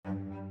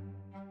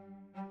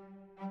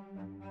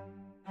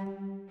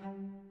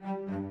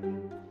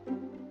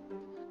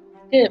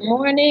Good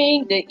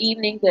morning, good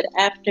evening, good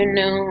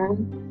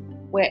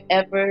afternoon,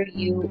 wherever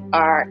you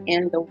are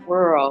in the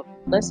world.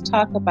 Let's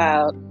talk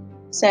about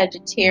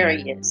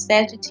Sagittarius.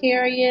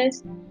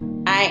 Sagittarius,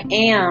 I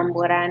am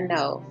what I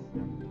know.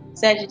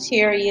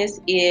 Sagittarius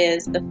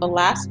is the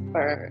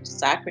philosopher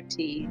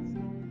Socrates,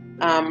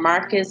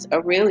 Marcus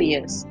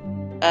Aurelius,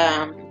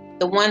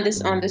 the one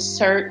that's on the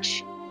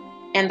search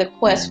and the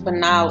quest for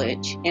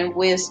knowledge and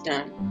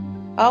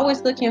wisdom,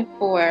 always looking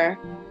for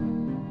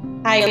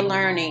higher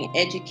learning,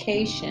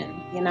 education.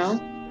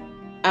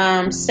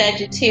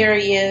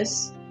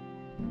 Sagittarius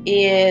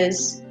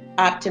is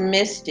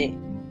optimistic.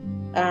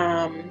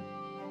 Um,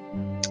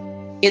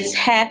 it's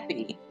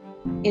happy.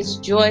 It's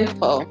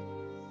joyful.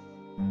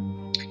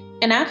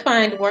 And I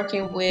find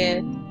working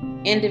with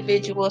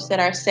individuals that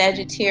are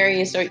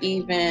Sagittarius or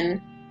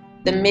even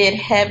the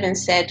midheaven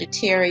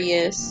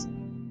Sagittarius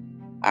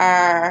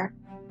are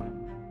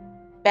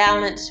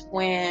balanced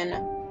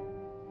when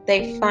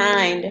they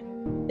find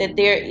that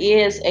there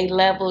is a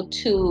level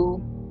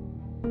to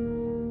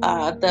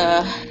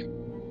the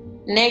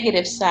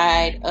negative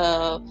side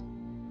of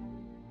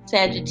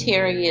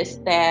Sagittarius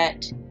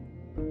that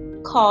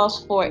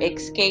calls for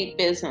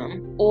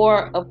escapism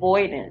or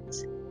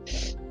avoidance.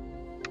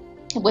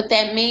 What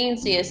that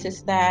means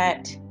is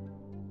that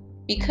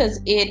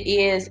because it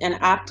is an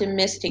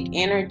optimistic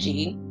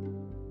energy,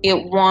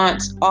 it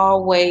wants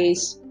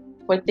always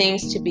for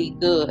things to be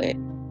good.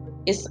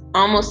 It's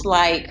almost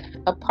like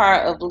a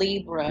part of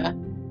Libra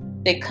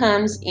that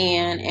comes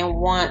in and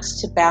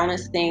wants to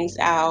balance things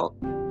out.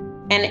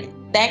 And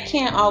that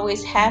can't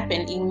always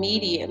happen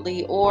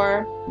immediately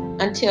or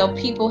until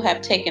people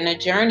have taken a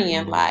journey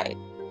in life.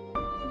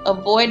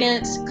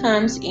 Avoidance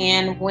comes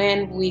in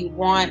when we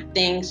want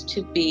things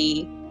to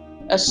be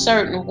a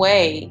certain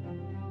way,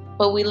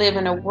 but we live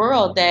in a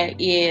world that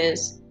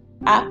is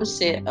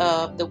opposite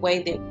of the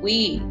way that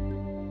we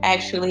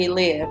actually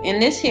live. In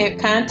this here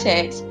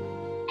context,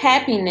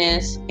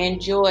 happiness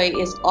and joy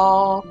is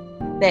all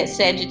that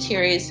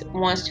Sagittarius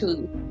wants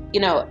to,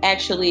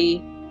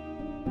 actually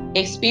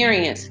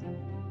experience.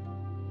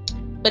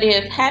 But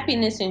if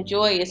happiness and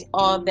joy is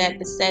all that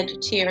the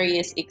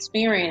Sagittarius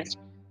experienced,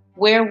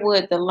 where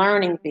would the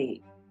learning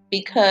be?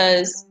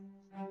 Because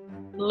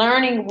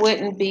learning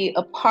wouldn't be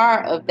a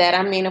part of that.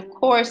 I mean, of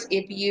course,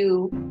 if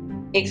you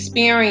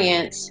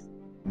experience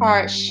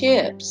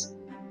hardships,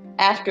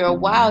 after a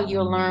while,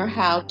 you'll learn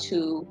how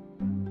to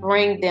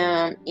bring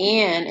them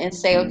in and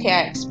say, okay,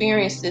 I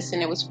experienced this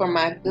and it was for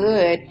my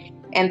good.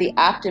 And the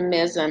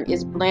optimism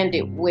is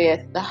blended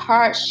with the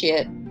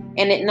hardship.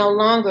 And it no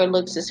longer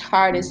looks as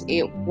hard as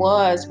it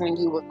was when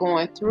you were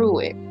going through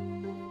it.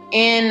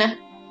 In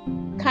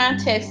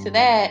context to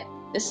that,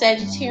 the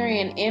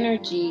Sagittarian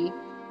energy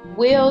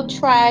will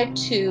try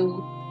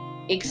to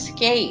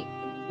escape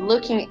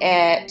looking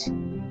at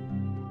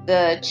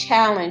the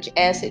challenge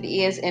as it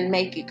is and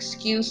make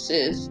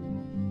excuses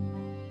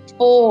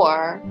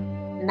for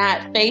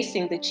not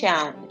facing the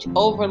challenge,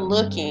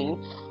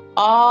 overlooking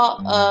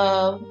all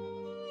of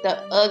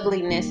the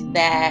ugliness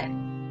that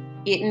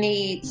it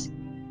needs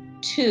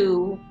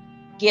to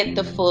get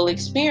the full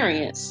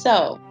experience.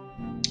 So,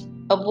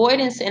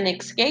 avoidance and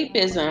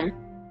escapism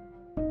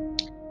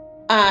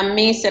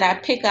means that I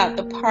pick out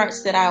the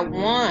parts that I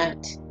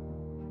want,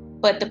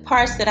 but the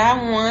parts that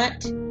I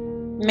want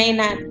may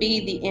not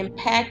be the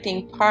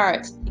impacting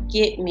parts to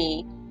get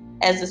me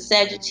as a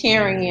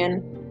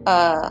Sagittarian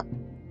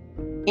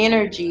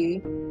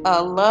energy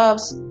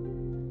loves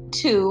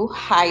to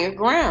higher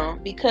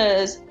ground,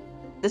 because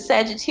the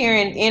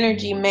Sagittarian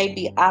energy may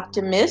be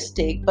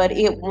optimistic, but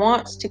it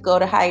wants to go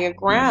to higher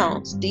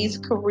grounds. These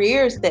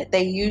careers that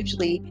they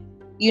usually,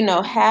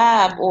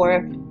 have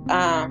or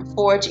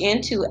forge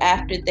into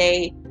after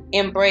they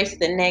embrace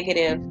the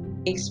negative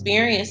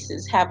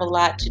experiences have a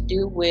lot to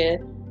do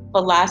with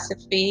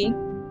philosophy.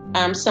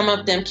 Some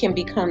of them can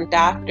become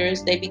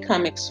doctors, they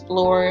become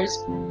explorers.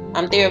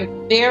 They're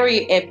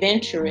very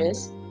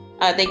adventurous.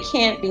 They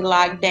can't be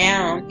locked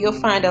down. You'll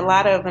find a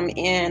lot of them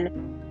in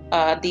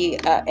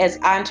as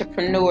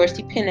entrepreneurs,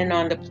 depending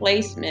on the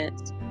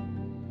placements.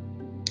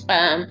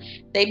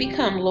 They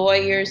become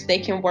lawyers. They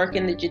can work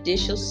in the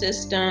judicial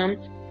system,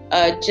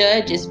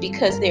 judges,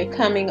 because they're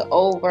coming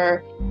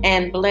over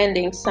and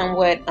blending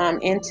somewhat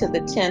into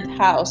the 10th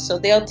house. So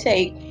they'll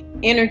take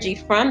energy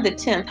from the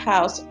 10th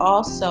house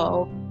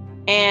also,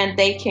 and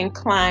they can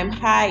climb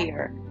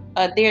higher.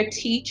 They're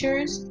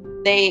teachers.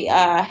 They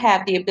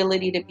have the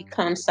ability to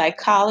become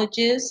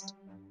psychologists,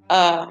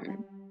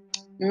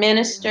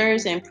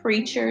 ministers, and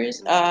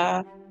preachers.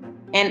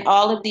 And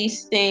all of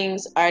these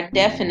things are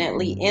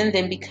definitely in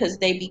them because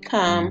they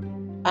become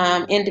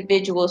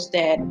individuals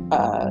that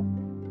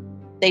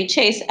they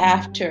chase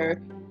after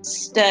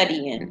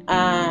studying.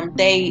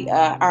 They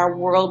are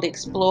world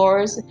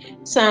explorers.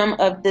 Some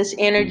of this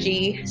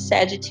energy,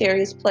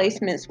 Sagittarius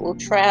placements, will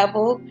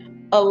travel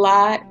a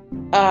lot.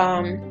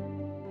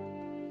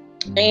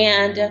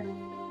 And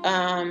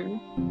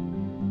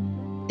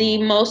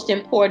the most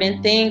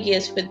important thing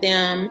is for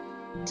them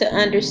to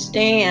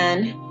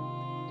understand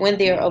when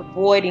they're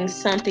avoiding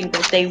something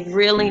that they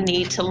really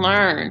need to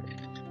learn.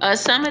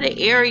 Some of the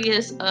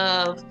areas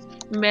of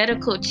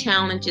medical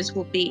challenges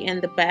will be in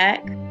the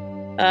back,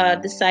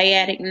 the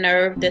sciatic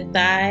nerve, the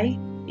thigh,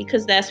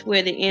 because that's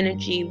where the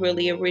energy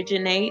really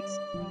originates.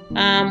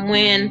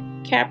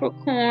 When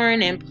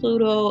Capricorn and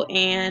Pluto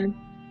and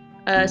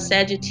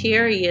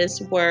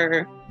Sagittarius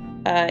were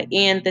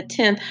in the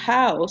 10th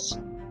house,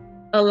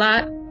 a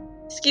lot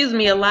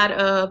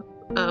of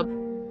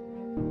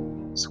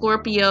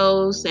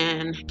Scorpios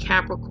and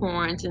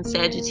Capricorns and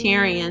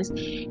Sagittarians,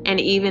 and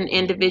even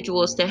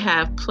individuals that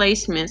have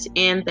placements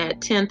in that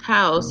 10th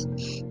house,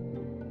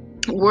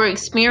 were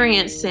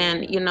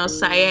experiencing,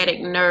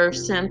 sciatic nerve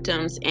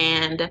symptoms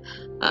and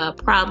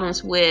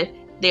problems with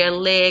their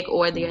leg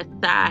or their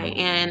thigh.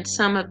 And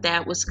some of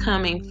that was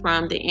coming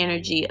from the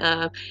energy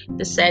of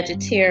the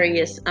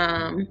Sagittarius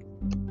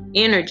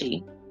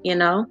energy,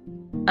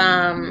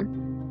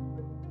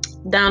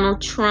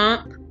 Donald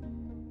Trump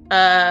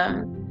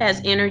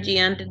has energy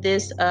under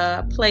this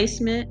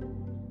placement.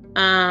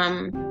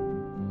 I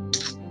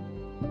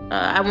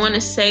want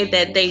to say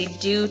that they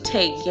do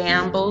take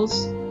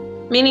gambles,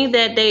 meaning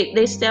that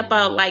they step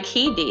out like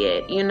he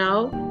did,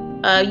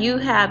 you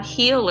have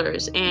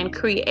healers and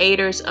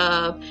creators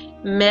of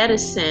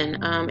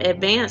medicine,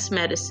 advanced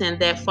medicine,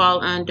 that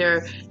fall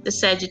under the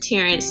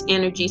Sagittarius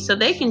energy. So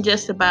they can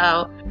just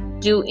about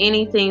do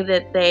anything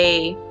that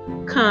they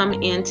come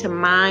into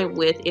mind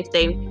with if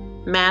they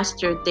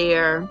master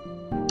their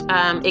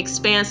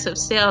expansive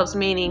selves,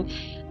 meaning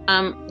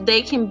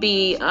they can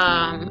be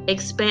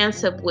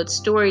expansive with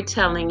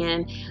storytelling.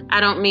 And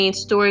I don't mean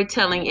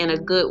storytelling in a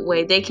good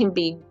way. They can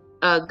be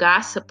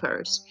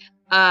gossipers.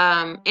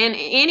 And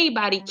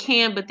anybody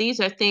can, but these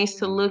are things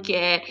to look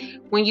at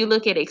when you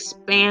look at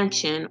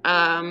expansion.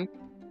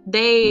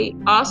 They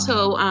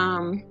also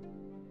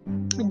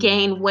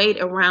gain weight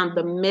around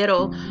the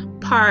middle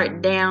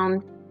part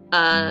down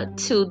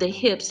to the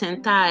hips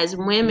and thighs.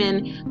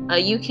 Women,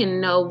 you can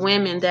know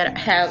women that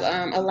have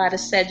a lot of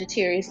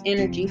Sagittarius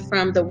energy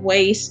from the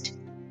waist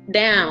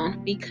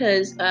down,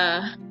 because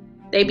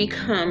they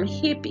become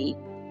hippie.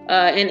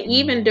 And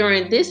even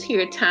during this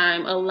here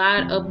time, a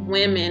lot of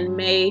women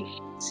may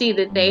see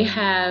that they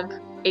have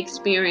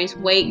experienced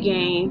weight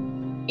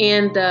gain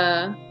in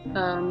the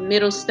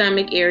middle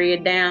stomach area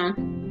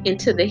down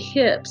into the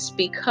hips,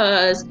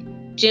 because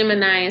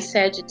Gemini and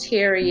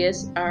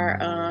Sagittarius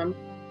are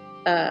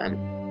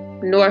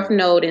North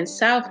Node and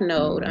South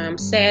Node.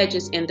 Sag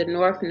is in the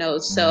North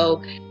Node.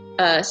 So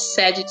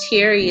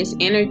Sagittarius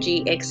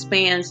energy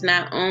expands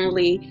not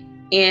only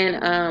in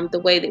the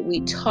way that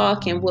we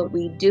talk and what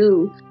we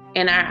do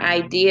and our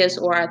ideas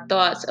or our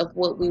thoughts of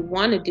what we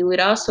want to do, it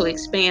also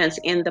expands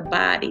in the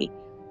body.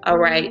 All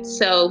right.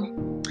 So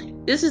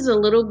this is a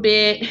little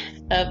bit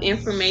of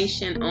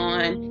information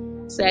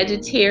on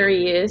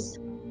Sagittarius,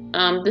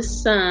 the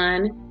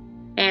sun,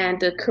 and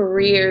the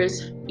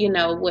careers,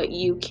 what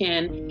you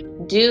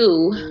can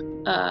do.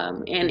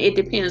 And it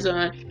depends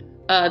on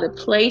the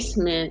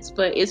placements,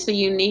 but it's a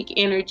unique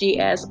energy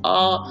as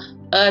all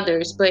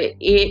others. But it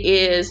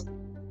is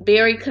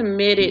very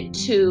committed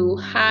to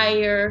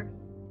higher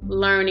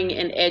learning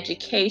and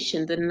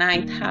education, the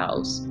 9th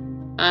house.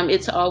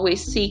 It's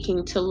always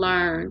seeking to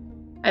learn.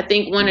 I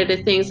think one of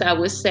the things I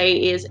would say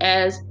is,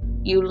 as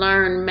you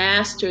learn,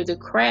 master the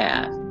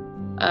craft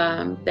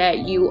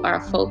that you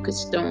are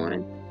focused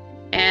on.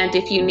 And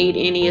if you need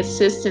any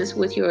assistance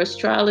with your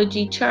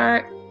astrology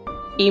chart,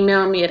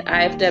 email me at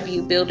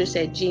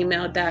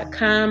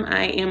ifwbuilders@gmail.com.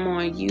 I am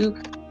on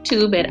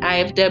YouTube at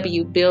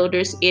IFW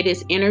Builders. It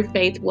is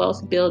Interfaith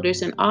Wealth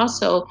Builders, and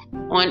also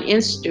on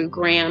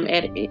Instagram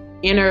at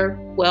Inner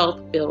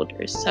Wealth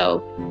Builders.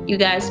 So you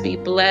guys be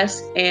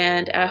blessed,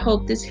 and I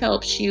hope this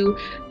helps you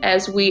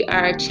as we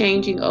are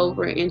changing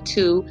over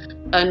into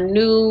a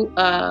new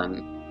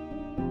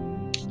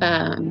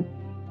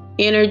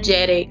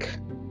energetic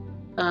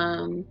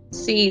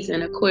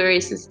season.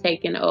 Aquarius is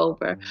taking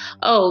over.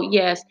 Oh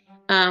yes,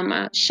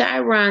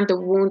 Chiron, the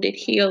wounded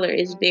healer,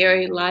 is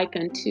very like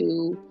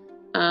unto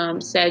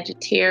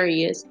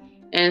Sagittarius,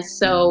 and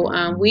so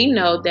we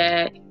know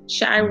that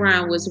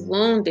Chiron was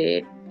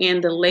wounded in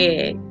the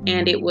leg,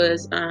 and it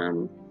was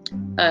a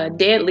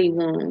deadly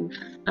wound.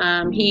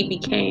 He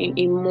became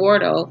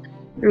immortal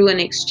through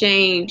an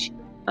exchange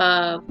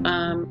of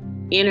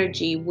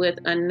energy with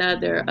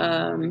another.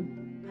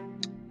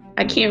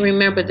 I can't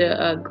remember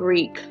the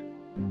Greek.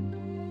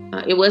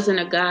 It wasn't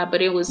a god,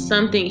 but it was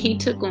something. He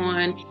took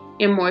on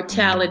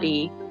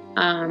immortality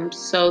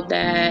so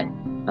that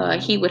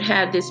he would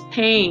have this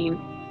pain,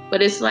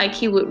 but it's like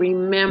he would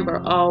remember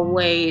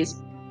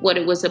always what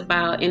it was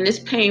about. And this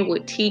pain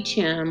would teach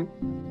him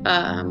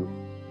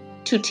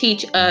to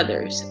teach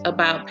others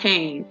about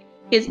pain.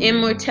 His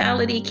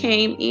immortality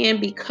came in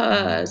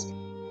because,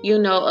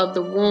 of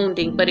the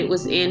wounding, but it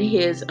was in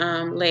his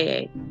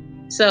leg.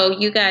 So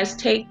you guys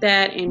take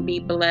that and be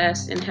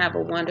blessed and have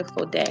a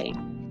wonderful day.